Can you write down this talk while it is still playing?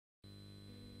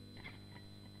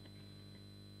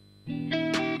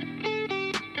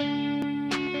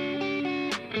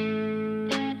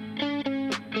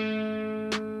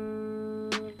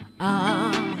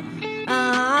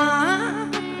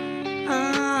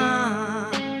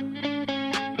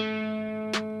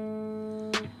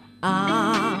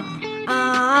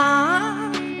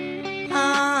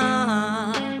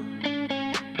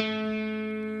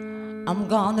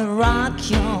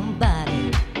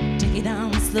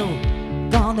slow,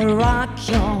 gonna rock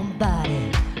your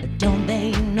body. Don't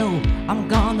they know I'm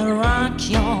gonna rock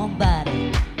your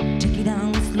body? Take it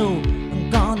down slow, I'm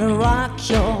gonna rock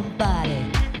your body.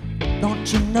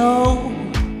 Don't you know?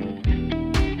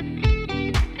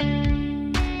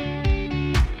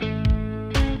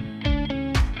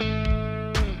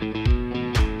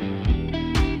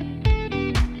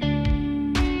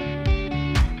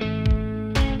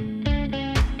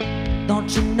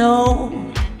 Don't you know?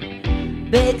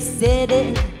 Big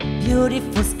city,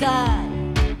 beautiful sky.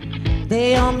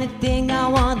 The only thing I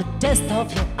want to test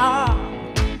of your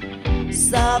art.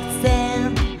 Soft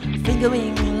sand,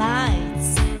 fingering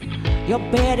lights. Your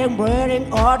bed and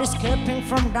wording, all escaping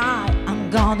from night. I'm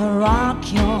gonna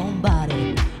rock your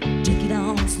body. Take it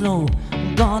down slow.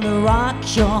 I'm gonna rock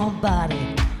your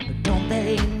body. Don't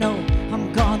they know?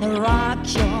 I'm gonna rock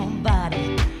your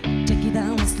body. Take it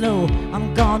down slow.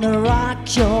 I'm gonna rock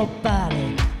your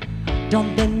body.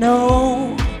 Don't they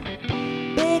know?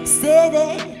 Big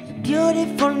city,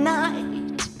 beautiful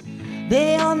night.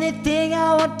 The only thing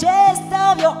I want taste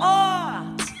of your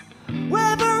art.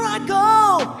 Wherever I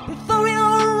go, it's for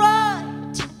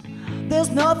alright.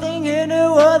 There's nothing in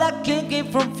the world that can keep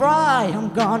from fry. I'm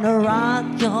gonna rock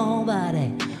your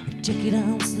body. Take it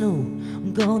down slow.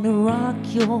 I'm gonna rock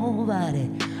your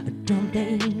body. Don't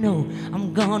they know?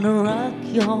 I'm gonna rock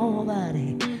your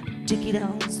body. Take it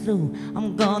down slow.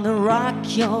 I'm gonna rock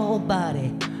your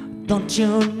body. Don't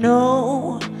you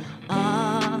know?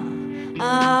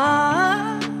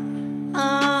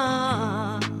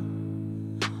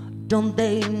 Don't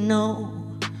they know?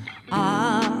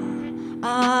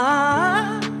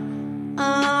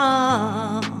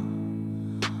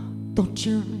 Don't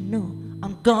you know?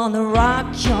 I'm gonna rock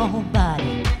your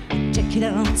body. Take it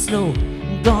down slow.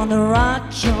 I'm gonna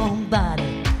rock your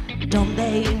body. Don't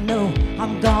they know?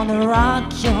 I'm gonna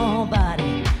rock your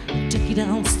body. Take it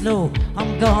down slow.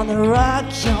 I'm gonna rock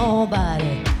your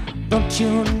body. Don't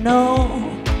you know?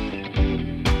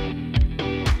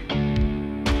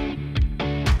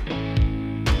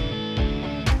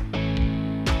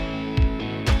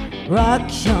 Rock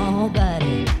your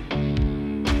body.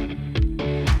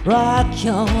 Rock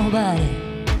your body.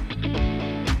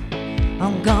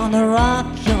 I'm gonna rock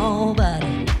your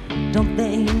body. Don't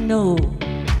they know?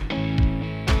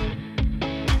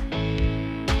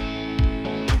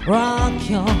 Rock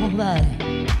your body.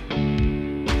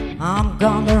 I'm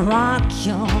gonna rock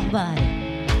your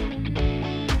body.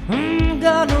 I'm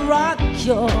gonna rock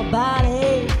your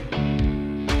body.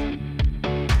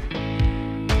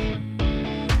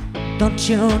 Don't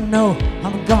you know?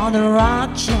 I'm gonna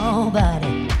rock your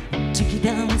body. Take it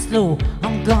down slow.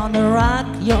 I'm gonna rock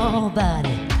your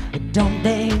body. Don't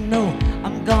they know?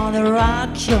 I'm gonna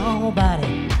rock your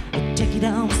body. Take it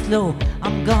down slow.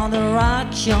 I'm gonna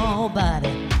rock your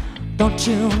body. Don't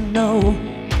you know?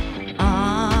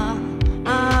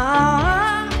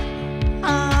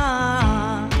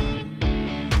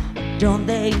 Don't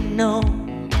they know?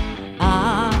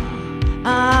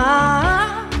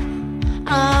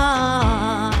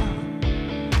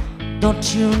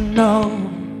 Don't you know?